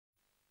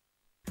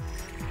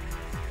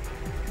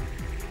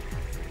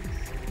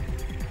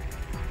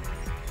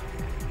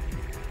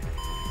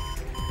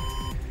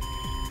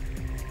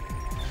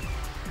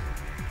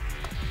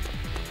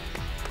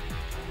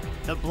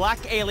The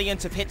black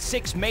aliens have hit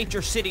 6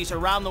 major cities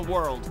around the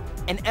world,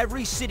 and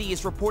every city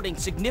is reporting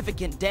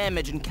significant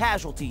damage and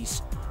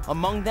casualties.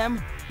 Among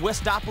them,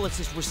 Westopolis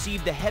has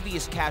received the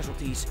heaviest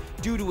casualties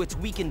due to its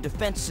weakened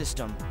defense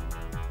system.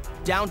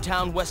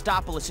 Downtown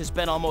Westopolis has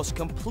been almost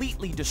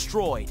completely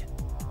destroyed.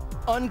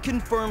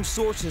 Unconfirmed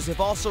sources have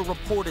also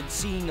reported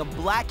seeing a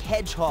black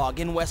hedgehog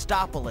in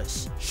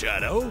Westopolis.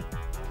 Shadow?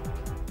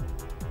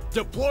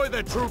 Deploy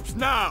the troops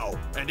now!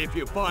 And if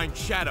you find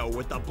Shadow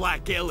with the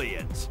black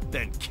aliens,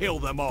 then kill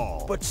them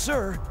all. But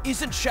sir,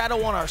 isn't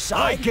Shadow on our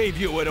side? I gave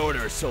you an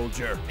order,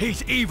 soldier.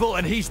 He's evil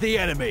and he's the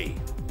enemy.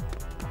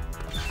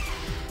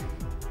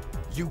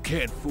 You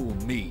can't fool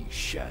me,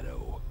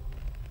 Shadow.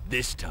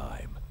 This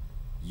time,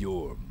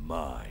 you're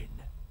mine.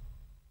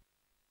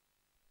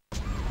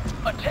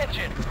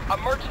 Attention!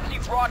 Emergency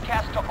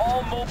broadcast to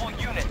all mobile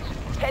units.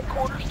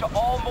 Headquarters to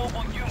all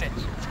mobile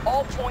units.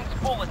 All points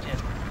bulletin.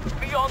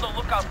 Be on the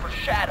lookout for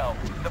Shadow,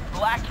 the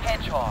black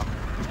hedgehog.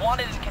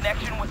 Wanted in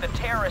connection with the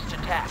terrorist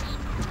attacks.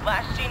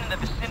 Last seen in the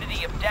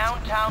vicinity of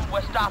downtown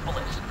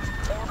Westopolis.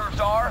 Orders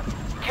are,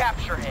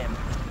 capture him.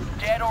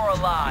 Dead or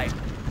alive.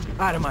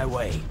 Out of my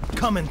way.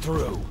 Coming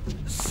through.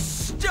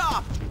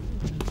 Stop!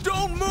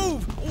 Don't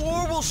move,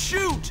 or we'll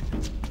shoot!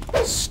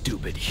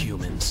 Stupid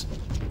humans.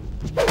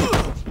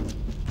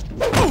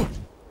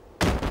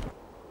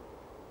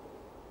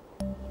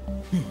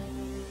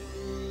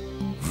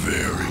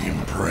 Very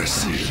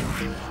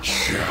impressive,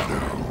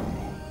 Shadow.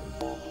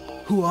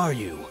 Who are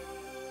you?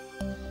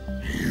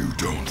 You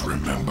don't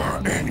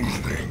remember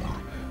anything,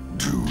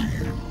 do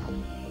you?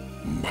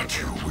 But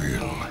you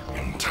will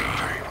in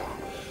time.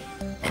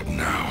 But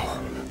now,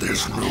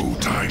 there's no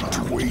time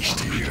to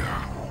waste here.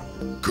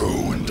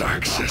 Go and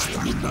access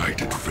the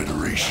United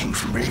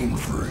Federation's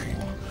mainframe.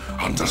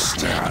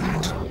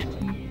 Understand?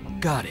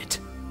 Got it.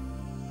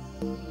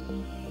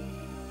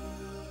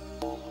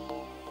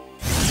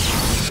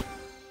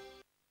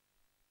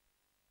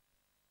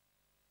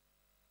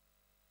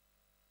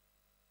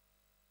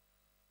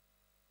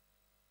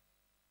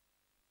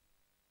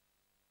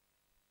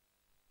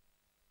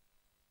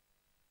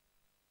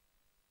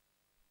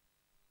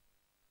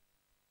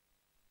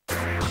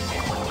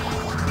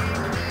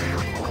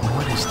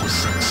 What is this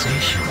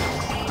sensation?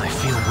 I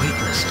feel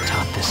weightless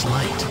atop this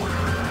light.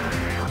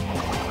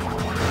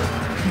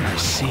 I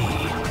see.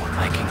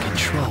 I can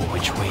control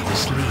which way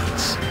this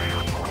leads.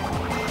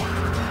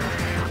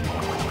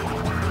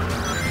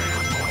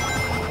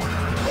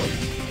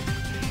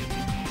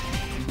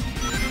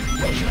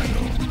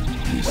 Shadow,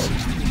 this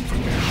is the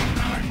information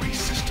highway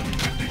system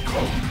that they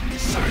call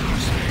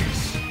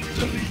cyberspace.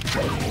 Delete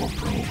the core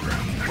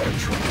program that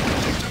controls the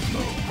data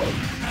flow,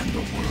 and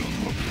the world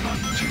will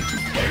plunge into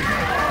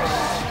chaos.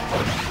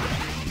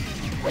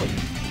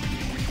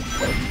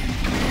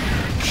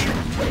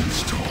 Children's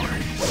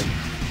toys.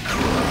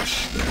 Crush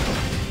them.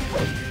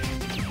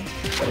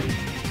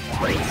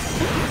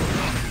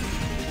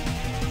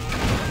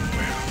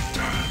 Well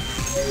done.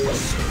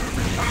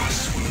 Serving us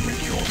will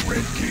make your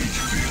red gauge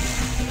fill.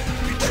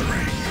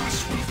 Betraying us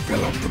will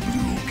fill up the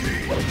blue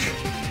gauge.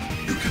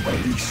 You can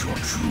release your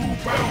true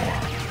power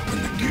when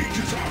the gauge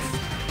is off.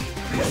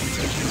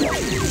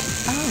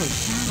 Oh,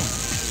 Shadow.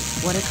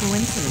 What a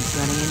coincidence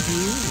running into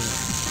you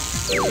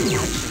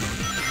here. Actually,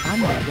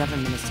 I'm on a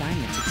government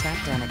assignment to track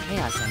down a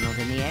Chaos Emerald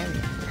in the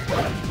area.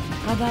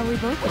 How about we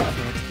both look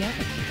for it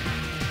together?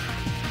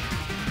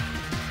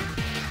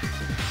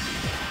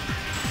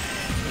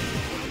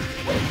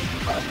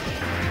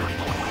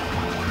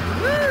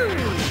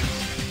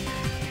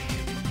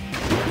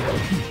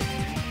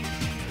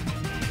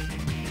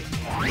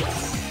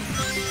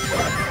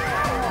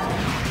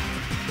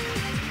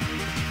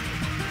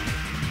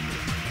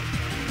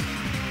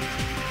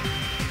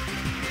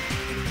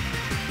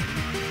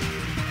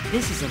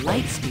 This is a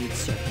light speed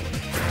circuit.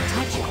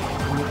 Touch it,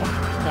 and you're back.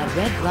 That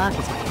red block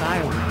is a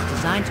firewall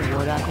designed to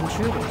ward off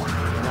intruders.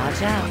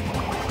 Watch out.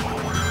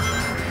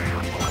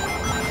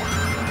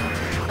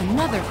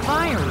 Another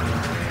firewall.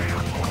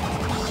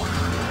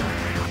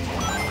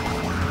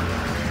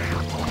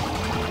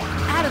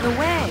 Out of the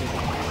way.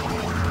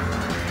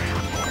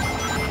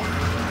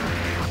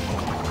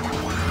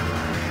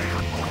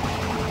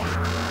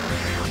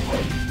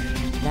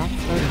 That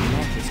floating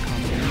net is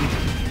called a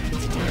Hedgehog.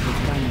 It's dead with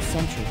gun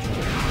sentry trade.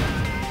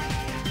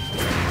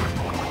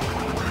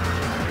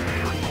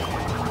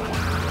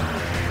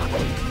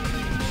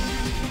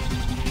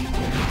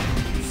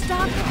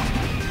 Stop it!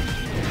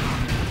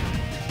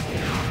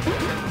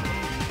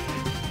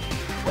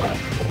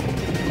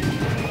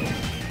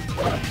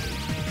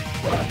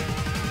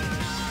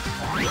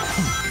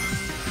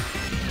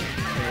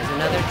 There's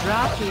another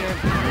drop here.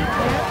 Be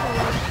careful.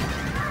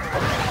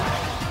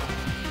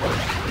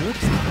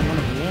 Looks like one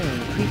of the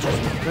alien creatures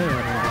was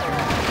burrowed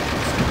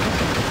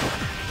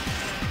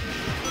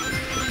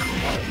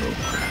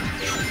underground.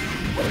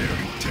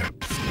 Very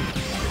depth.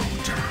 Go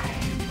down.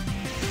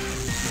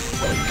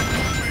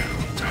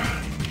 Well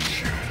done,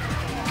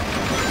 Shadow.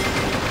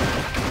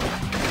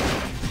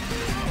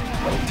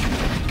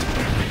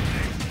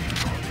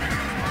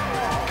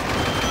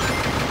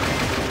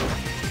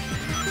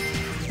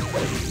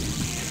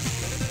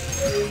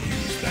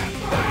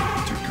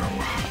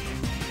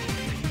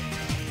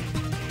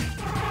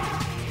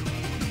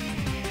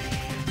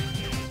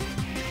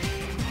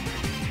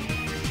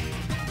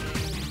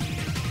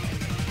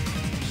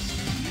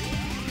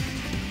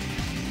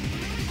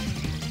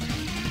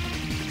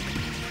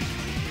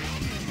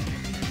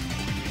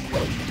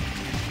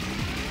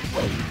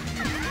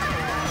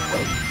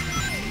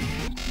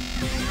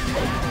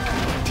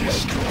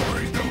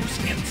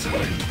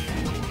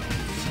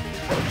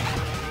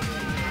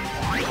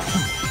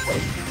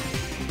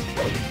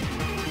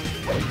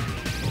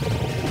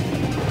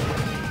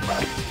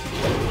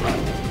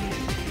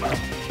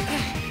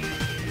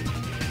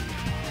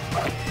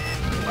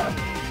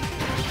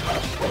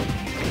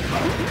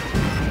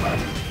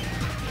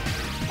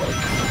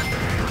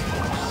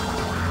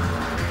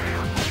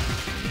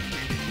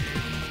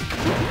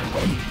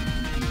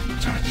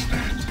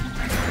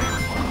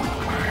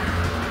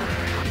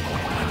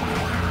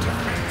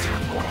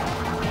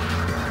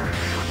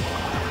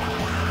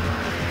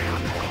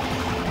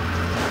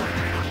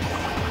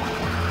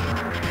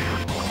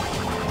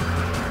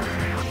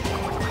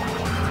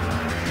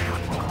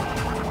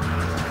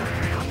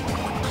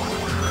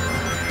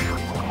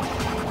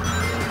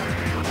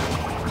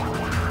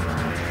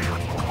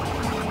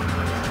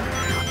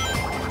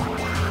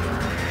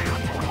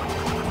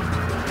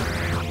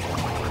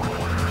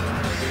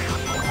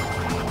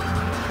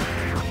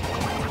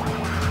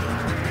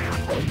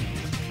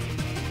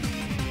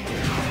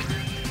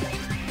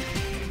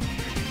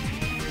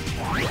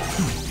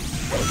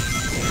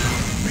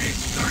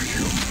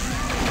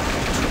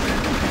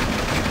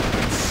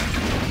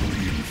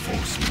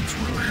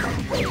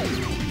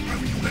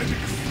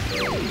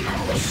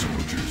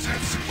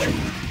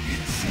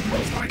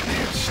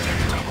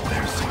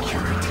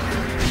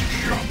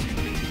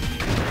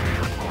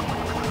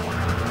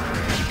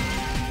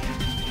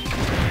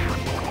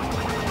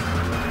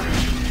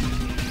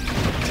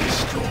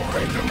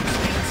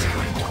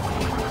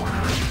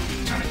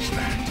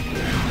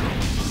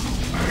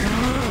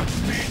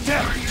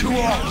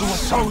 all who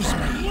oppose me.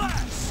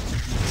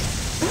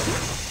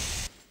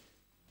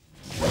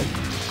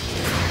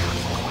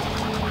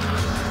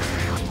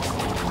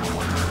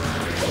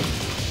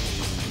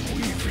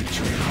 We've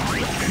returned our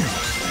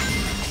chaos.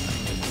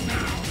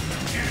 Now,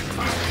 get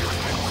back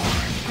and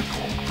find the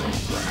core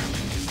program.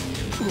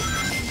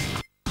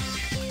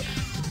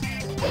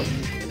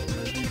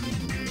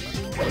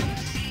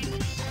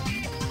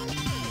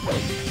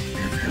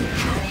 If you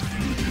jump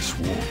through this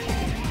warp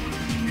hole,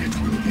 it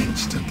will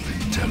instantly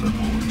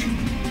teleport you.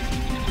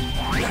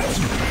 That's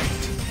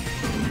right.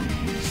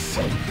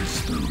 Think this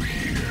through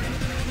here.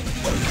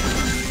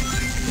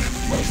 That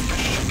these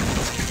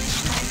machines can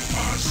stop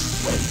us.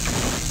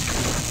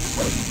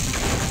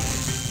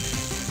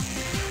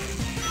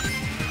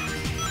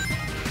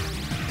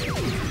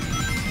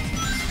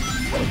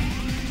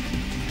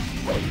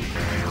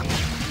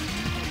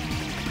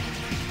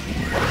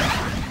 Where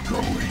are you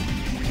going?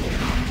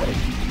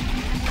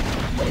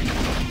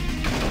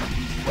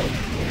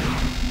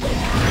 Why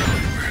are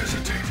you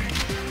hesitating?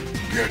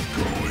 Get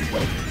going.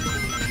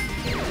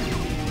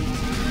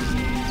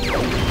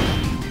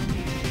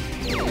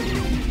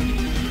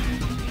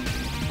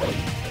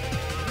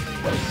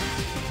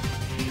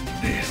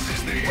 This is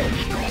the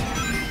Hedgehog.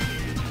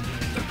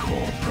 The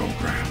core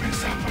program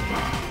is up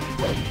above.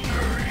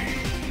 Hurry.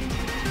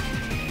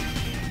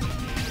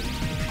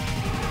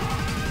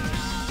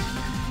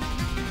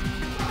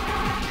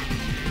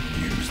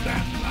 Use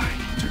that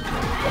light to go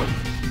up.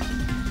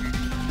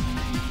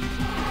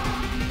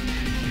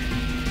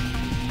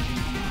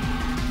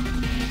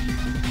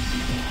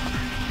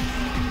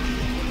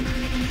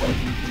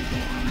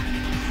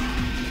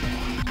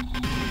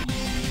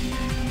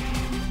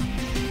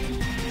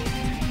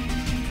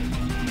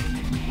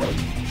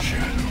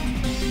 Shadow,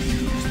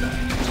 use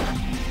that.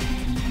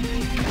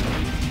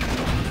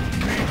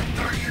 Make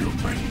the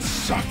humans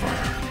suffer.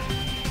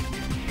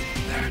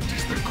 That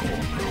is the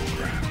core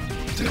program.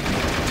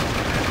 Delete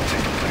and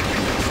take the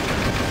humans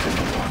down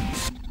at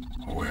once.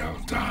 Well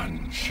done,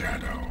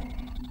 Shadow.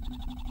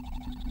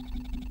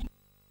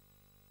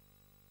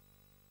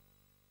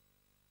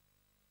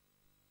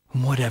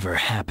 Whatever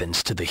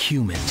happens to the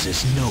humans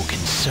is no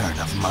concern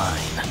of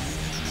mine.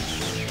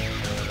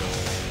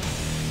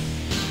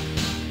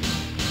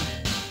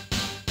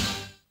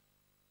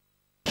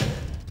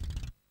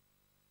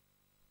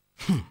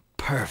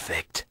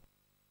 Perfect.